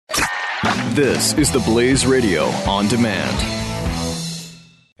This is the Blaze Radio on demand.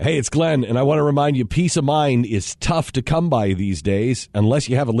 Hey, it's Glenn, and I want to remind you, peace of mind is tough to come by these days unless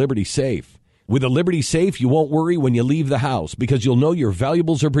you have a Liberty Safe. With a Liberty Safe, you won't worry when you leave the house because you'll know your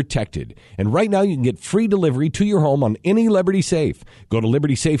valuables are protected. And right now, you can get free delivery to your home on any Liberty Safe. Go to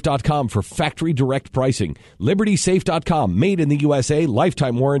LibertySafe.com for factory direct pricing. LibertySafe.com, made in the USA,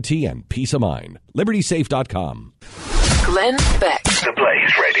 lifetime warranty, and peace of mind. LibertySafe.com. Glenn Beck. The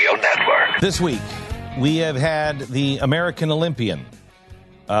Blaze Radio Network. This week, we have had the American Olympian,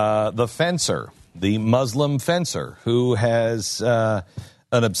 the fencer, the Muslim fencer, who has an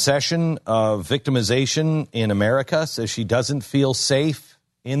obsession of victimization in America, says she doesn't feel safe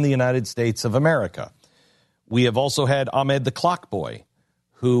in the United States of America. We have also had Ahmed the Clock Boy,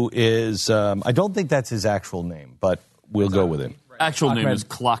 who is, I don't think that's his actual name, but we'll go with him. Actual name is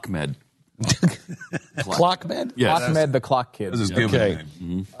Clockmed. Clockmed? Yes. Clockmed the Clock Kid. This is Okay.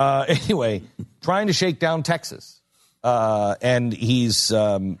 Anyway, trying to shake down Texas. And he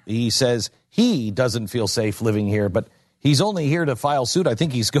says he doesn't feel safe living here, but he's only here to file suit. I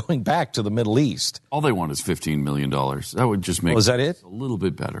think he's going back to the Middle East. All they want is $15 million. That would just make is that it? A little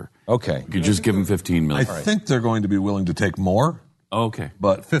bit better. Okay. You could just give him $15 million. I think they're going to be willing to take more, Okay.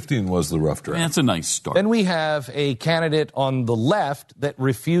 but 15 was the rough draft. That's a nice start. Then we have a candidate on the left that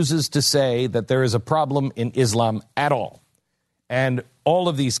refuses to say that there is a problem in Islam at all. And all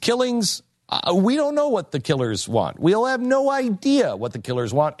of these killings, we don't know what the killers want. We'll have no idea what the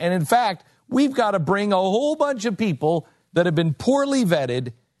killers want. And in fact, we've got to bring a whole bunch of people that have been poorly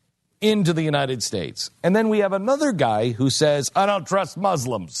vetted into the United States. And then we have another guy who says, I don't trust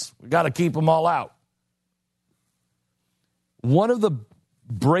Muslims. We got to keep them all out. One of the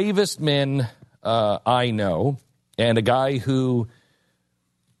bravest men I know, and a guy who,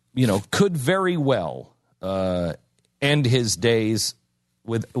 could very well end his days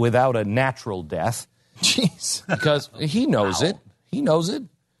without a natural death. Jeez. Because he knows it. He knows it.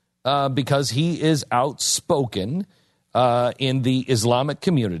 Because he is outspoken in the Islamic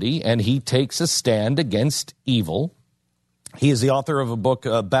community, and he takes a stand against evil. He is the author of a book,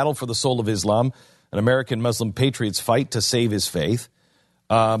 Battle for the Soul of Islam, an American Muslim patriot's fight to save his faith.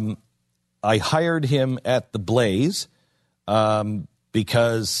 I hired him at the Blaze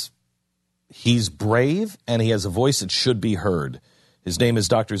because he's brave and he has a voice that should be heard. His name is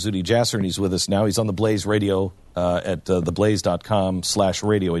Dr. Zuhdi Jasser, and he's with us now. He's on the Blaze Radio at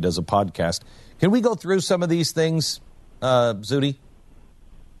theblaze.com/radio. He does a podcast. Can we go through some of these things, Zuhdi?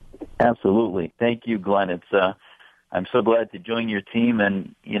 Absolutely. Thank you, Glenn. I'm so glad to join your team,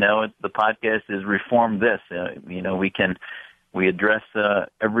 and the podcast is Reform This. We address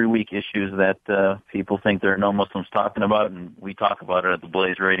every week issues that people think there are no Muslims talking about, and we talk about it at the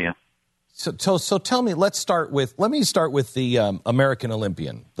Blaze Radio. So tell me. Let me start with the American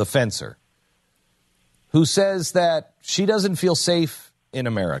Olympian, the fencer, who says that she doesn't feel safe in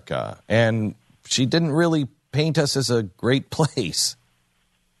America, and she didn't really paint us as a great place.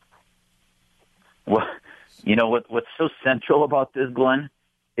 Well, what's so central about this, Glenn,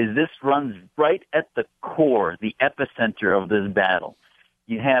 is this runs right at the core, the epicenter of this battle.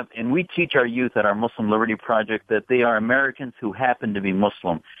 And we teach our youth at our Muslim Liberty Project that they are Americans who happen to be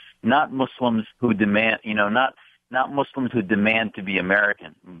Muslim, not Muslims who demand, not Muslims who demand to be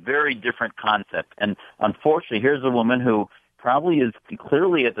American. Very different concept. And unfortunately, here's a woman who probably is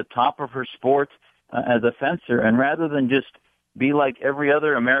clearly at the top of her sport as a fencer, and rather than just be like every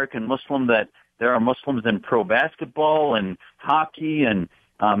other American Muslim, that there are Muslims in pro basketball and hockey and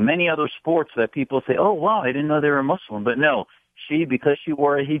many other sports that people say, oh, wow, I didn't know they were Muslim. But no, she, because she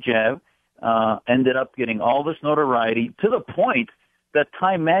wore a hijab, ended up getting all this notoriety to the point that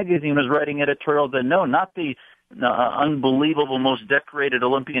Time Magazine was writing editorials that no, not the unbelievable, most decorated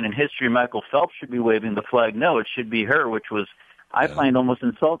Olympian in history, Michael Phelps, should be waving the flag. No, it should be her, which was, I find almost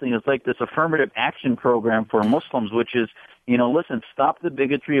insulting. It's like this affirmative action program for Muslims, which is, listen, stop the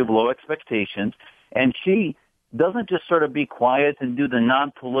bigotry of low expectations. And she doesn't just sort of be quiet and do the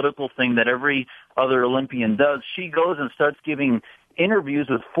non-political thing that every other Olympian does. She goes and starts giving interviews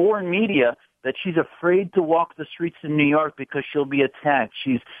with foreign media that she's afraid to walk the streets in New York because she'll be attacked.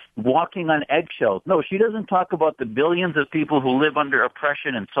 She's walking on eggshells. No, she doesn't talk about the billions of people who live under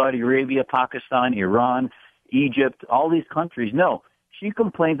oppression in Saudi Arabia, Pakistan, Iran, Egypt, all these countries. No, she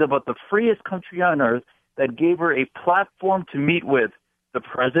complains about the freest country on earth that gave her a platform to meet with the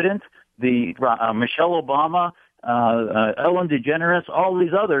president, Michelle Obama, Ellen DeGeneres, all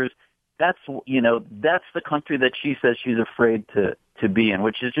these others. That's the country that she says she's afraid to be in,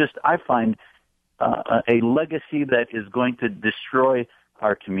 which is just, I find, a legacy that is going to destroy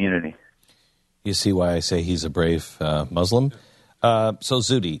our community. You see why I say he's a brave Muslim? So,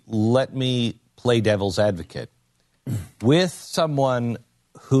 Zuhdi, let me play devil's advocate with someone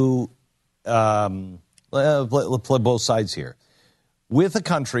who, let's play both sides here, with a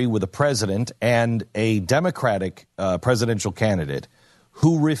country with a president and a Democratic presidential candidate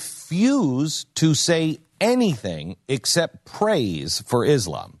who refuse to say anything except praise for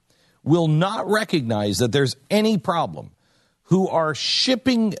Islam, will not recognize that there's any problem, who are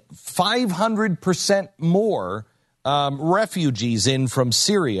shipping 500% more refugees in from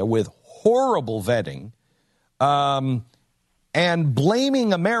Syria with horrible vetting, and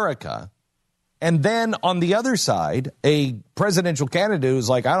blaming America, and then on the other side, a presidential candidate who's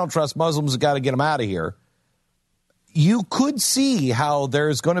like, I don't trust Muslims, got to get them out of here. You could see how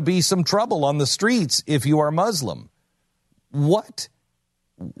there's going to be some trouble on the streets if you are Muslim. What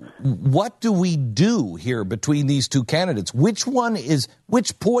do we do here between these two candidates? Which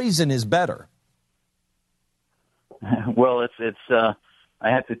poison is better? Well, I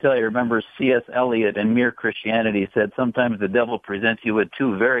have to tell you, remember C.S. Eliot in Mere Christianity said sometimes the devil presents you with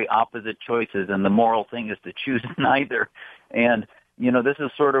two very opposite choices, and the moral thing is to choose neither. And, this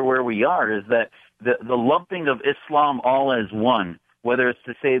is sort of where we are, is that the lumping of Islam all as one, whether it's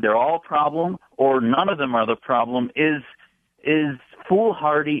to say they're all problem or none of them are the problem, is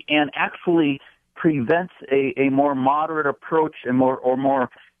foolhardy and actually prevents a more moderate approach and more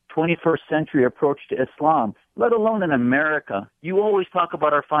 21st century approach to Islam, let alone in America. You always talk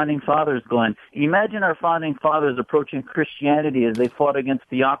about our founding fathers, Glenn. Imagine our founding fathers approaching Christianity as they fought against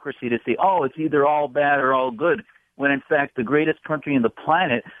theocracy to say, oh, it's either all bad or all good, when in fact the greatest country on the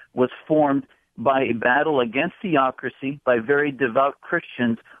planet was formed by a battle against theocracy by very devout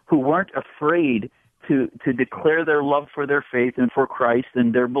Christians who weren't afraid to declare their love for their faith and for Christ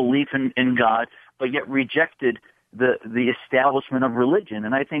and their belief in God, but yet rejected the establishment of religion.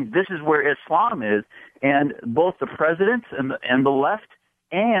 And I think this is where Islam is, and both the presidents and the left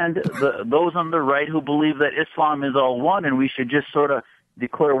and those on the right who believe that Islam is all one and we should just sort of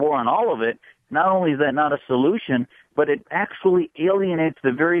declare war on all of it. Not only is that not a solution, but it actually alienates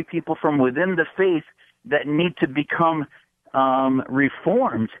the very people from within the faith that need to become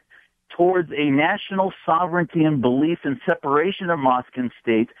reformed towards a national sovereignty and belief in separation of mosque and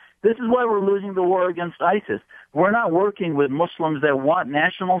state. This is why we're losing the war against ISIS. We're not working with Muslims that want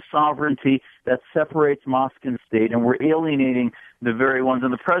national sovereignty that separates mosque and state, and we're alienating the very ones.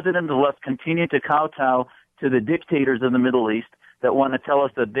 And the president and the left continue to kowtow to the dictators of the Middle East that want to tell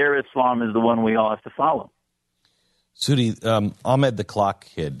us that their Islam is the one we all have to follow. Zuhdi, Ahmed the Clock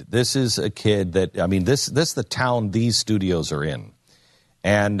Kid, this is a kid that, this is the town these studios are in.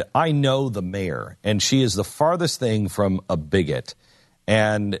 And I know the mayor, and she is the farthest thing from a bigot.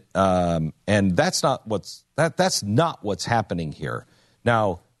 And that's not what's happening here.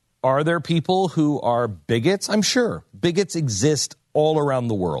 Now, are there people who are bigots? I'm sure. Bigots exist all around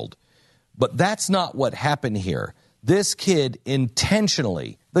the world. But that's not what happened here. This kid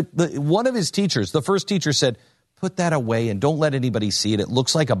intentionally, one of his teachers, the first teacher said, put that away and don't let anybody see it. It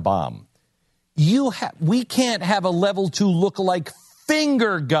looks like a bomb. We can't have a level 2 lookalike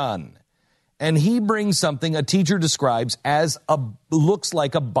finger gun. And he brings something a teacher describes as looks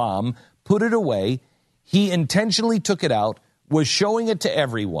like a bomb, put it away. He intentionally took it out, was showing it to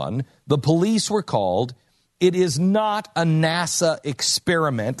everyone. The police were called. It is not a NASA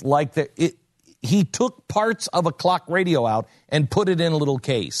experiment like he took parts of a clock radio out and put it in a little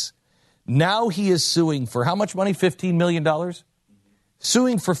case. Now he is suing for how much money? $15 million?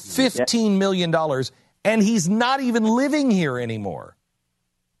 Suing for $15 million, and he's not even living here anymore.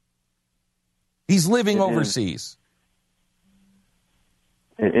 He's living overseas.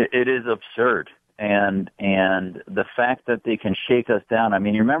 It is absurd. And the fact that they can shake us down.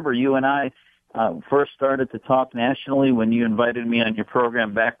 You remember you and I first started to talk nationally when you invited me on your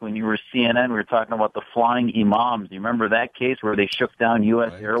program back when you were CNN. We were talking about the flying imams. You remember that case where they shook down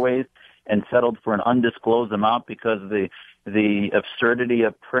U.S. Airways and settled for an undisclosed amount because of the absurdity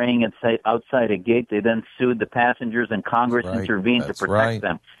of praying outside a gate? They then sued the passengers, and Congress intervened to protect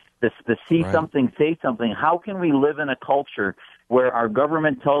them. The see something, say something. How can we live in a culture where our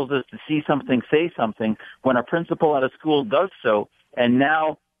government tells us to see something, say something, when a principal at a school does so, and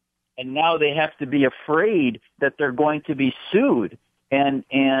now they have to be afraid that they're going to be sued and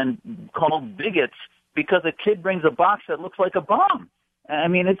called bigots because a kid brings a box that looks like a bomb?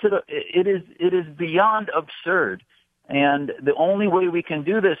 It is beyond absurd. And the only way we can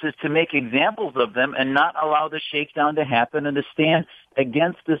do this is to make examples of them and not allow the shakedown to happen and to stand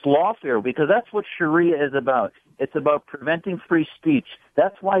against this lawfare, because that's what Sharia is about. It's about preventing free speech.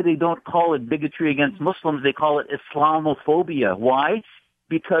 That's why they don't call it bigotry against Muslims. They call it Islamophobia. Why?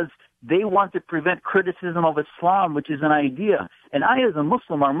 Because They want to prevent criticism of Islam, which is an idea. And I, as a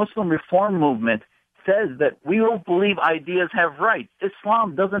Muslim, our Muslim reform movement says that we don't believe ideas have rights.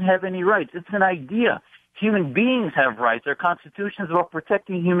 Islam doesn't have any rights. It's an idea. Human beings have rights. Our constitution is about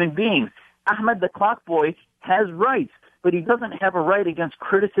protecting human beings. Ahmed the clock boy has rights, but he doesn't have a right against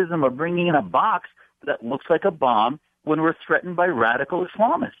criticism of bringing in a box that looks like a bomb when we're threatened by radical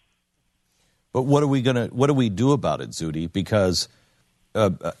Islamists. But what do we do about it, Zuhdi? Because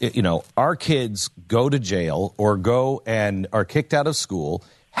our kids go to jail or go and are kicked out of school,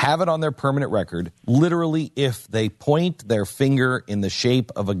 have it on their permanent record, literally if they point their finger in the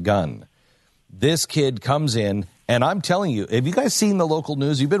shape of a gun. This kid comes in, and I'm telling you, have you guys seen the local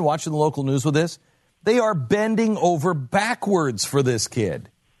news? You've been watching the local news with this? They are bending over backwards for this kid.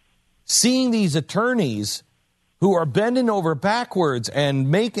 Seeing these attorneys who are bending over backwards and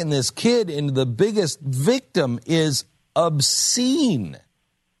making this kid into the biggest victim is obscene.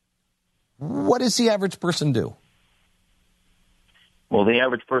 What does the average person do? Well, the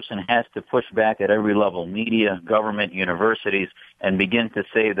average person has to push back at every level, media, government, universities, and begin to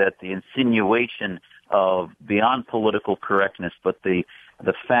say that the insinuation of beyond political correctness, but the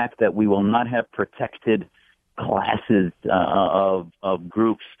fact that we will not have protected classes of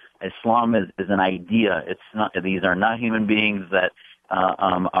groups. Islam is an idea. It's not; these are not human beings that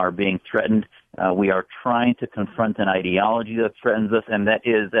are being threatened. We are trying to confront an ideology that threatens us, and that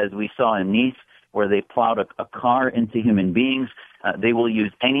is, as we saw in Nice, where they plowed a car into human beings. They will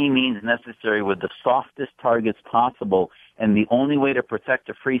use any means necessary with the softest targets possible. And the only way to protect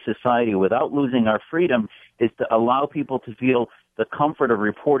a free society without losing our freedom is to allow people to feel the comfort of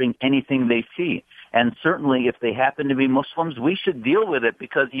reporting anything they see. And certainly if they happen to be Muslims, we should deal with it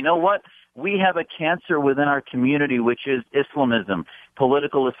because you know what? We have a cancer within our community, which is Islamism,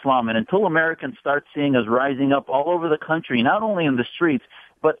 political Islam. And until Americans start seeing us rising up all over the country, not only in the streets,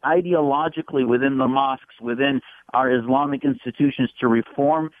 but ideologically within the mosques, within our Islamic institutions to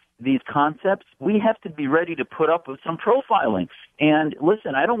reform these concepts, we have to be ready to put up with some profiling. And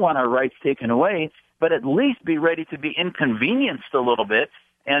listen, I don't want our rights taken away, but at least be ready to be inconvenienced a little bit.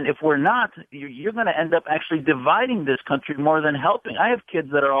 And if we're not, you're going to end up actually dividing this country more than helping. I have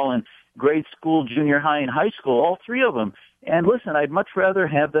kids that are all in grade school, junior high, and high school, all three of them. And listen, I'd much rather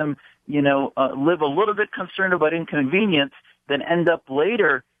have them, live a little bit concerned about inconvenience than end up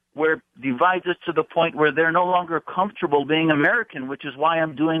later where it divides us to the point where they're no longer comfortable being American, which is why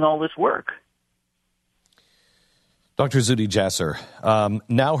I'm doing all this work. Dr. Zuhdi Jasser,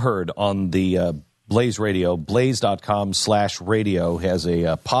 now heard on the Blaze Radio, blaze.com/radio, has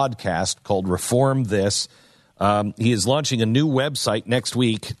a podcast called Reform This. He is launching a new website next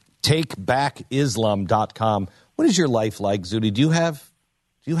week, takebackislam.com. What is your life like, Zuhdi? Do you have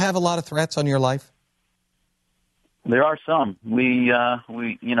a lot of threats on your life? There are some.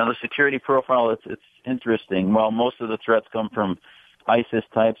 The security profile, it's interesting. While most of the threats come from ISIS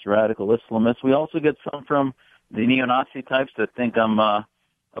types, radical Islamists, we also get some from the neo-Nazi types that think I'm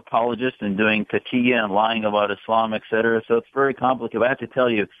apologist and doing taqiyya and lying about Islam, etc. So it's very complicated. I have to tell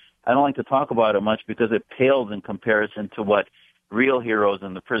you, I don't like to talk about it much because it pales in comparison to what real heroes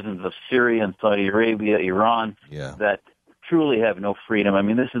in the prisons of Syria and Saudi Arabia, Iran, that truly have no freedom. I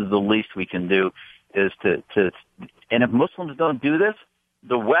mean, this is the least we can do. Is to and if Muslims don't do this,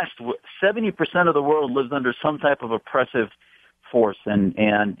 the West, 70% of the world lives under some type of oppressive force,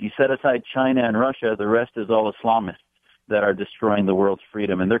 and you set aside China and Russia, the rest is all Islamists that are destroying the world's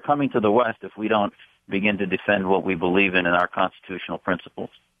freedom, and they're coming to the West if we don't begin to defend what we believe in and our constitutional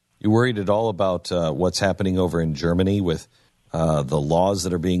principles. You worried at all about what's happening over in Germany with the laws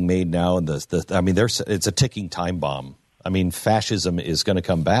that are being made now, and it's a ticking time bomb. I mean, fascism is going to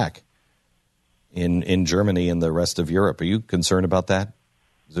come back in Germany and the rest of Europe. Are you concerned about that,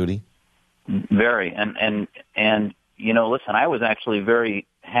 Zuhdi? Very. And listen, I was actually very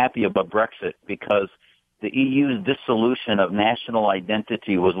happy about Brexit because the EU's dissolution of national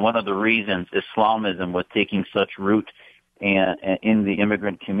identity was one of the reasons Islamism was taking such root in the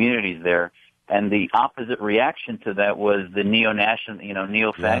immigrant communities there. And the opposite reaction to that was the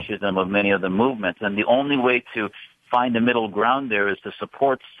neo-fascism of many of the movements. And the only way to find a middle ground there is to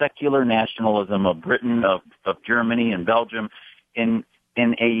support secular nationalism of Britain, of Germany and Belgium in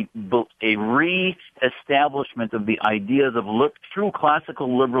a re-establishment of the ideas of true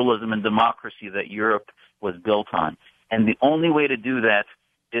classical liberalism and democracy that Europe was built on. And the only way to do that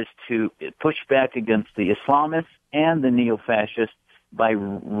is to push back against the Islamists and the neo-fascists by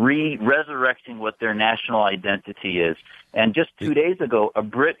resurrecting what their national identity is. And just 2 days ago, a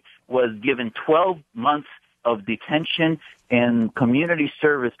Brit was given 12 months of detention and community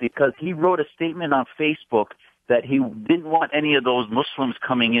service because he wrote a statement on Facebook that he didn't want any of those Muslims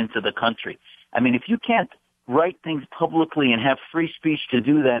coming into the country. I mean, if you can't write things publicly and have free speech to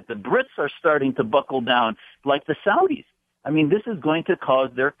do that, the Brits are starting to buckle down like the Saudis. I mean, this is going to cause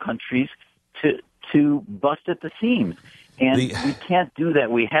their countries to bust at the seams. And we can't do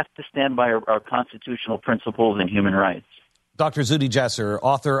that. We have to stand by our constitutional principles and human rights. Dr. Zuhdi Jasser,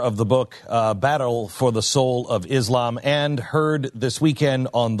 author of the book Battle for the Soul of Islam, and heard this weekend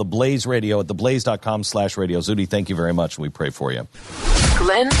on the Blaze Radio at theblaze.com/radio. Zuhdi, thank you very much. We pray for you.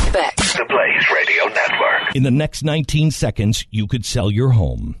 Glenn Beck. The Blaze Radio Network. In the next 19 seconds, you could sell your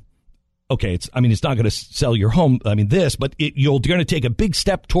home. Okay, it's not going to sell your home, but you're going to take a big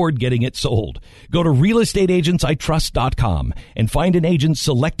step toward getting it sold. Go to realestateagentsitrust.com and find an agent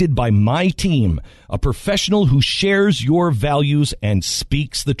selected by my team, a professional who shares your values and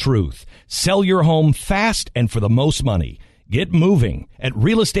speaks the truth. Sell your home fast and for the most money. Get moving at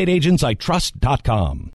realestateagentsitrust.com.